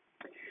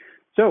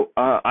 So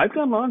I've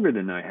gone longer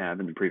than I have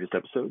in the previous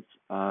episodes.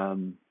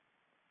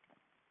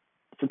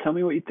 So tell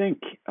me what you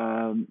think.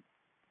 Can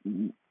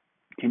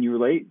you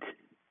relate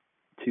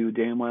to a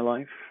day in my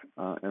life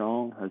at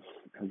all? Has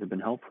it been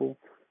helpful?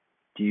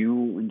 Do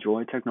you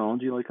enjoy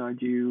technology like I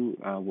do?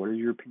 What are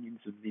your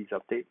opinions of these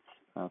updates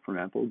from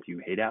Apple? Do you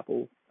hate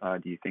Apple?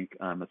 Do you think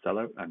I'm a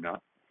sellout? I'm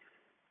not.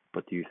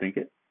 But do you think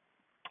it?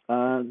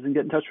 Then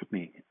get in touch with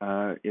me.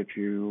 If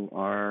you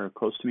are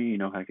close to me, you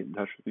know how to get in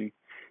touch with me.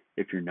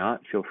 If you're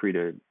not, feel free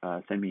to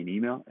send me an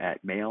email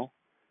at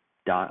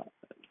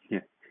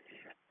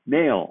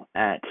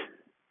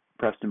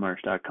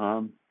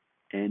mail@prestonmarsh.com,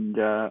 and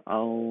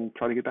I'll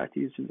try to get back to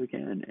you as soon as I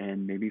can,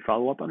 and maybe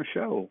follow up on a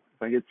show.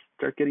 If I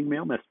start getting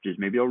mail messages,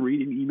 maybe I'll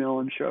read an email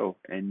on the show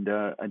and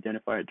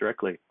identify it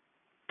directly.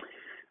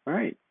 All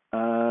right.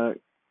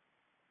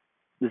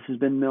 This has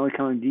been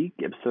Melancholy Geek,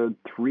 episode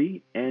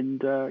 3,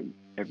 and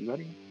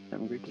everybody,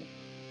 have a great day.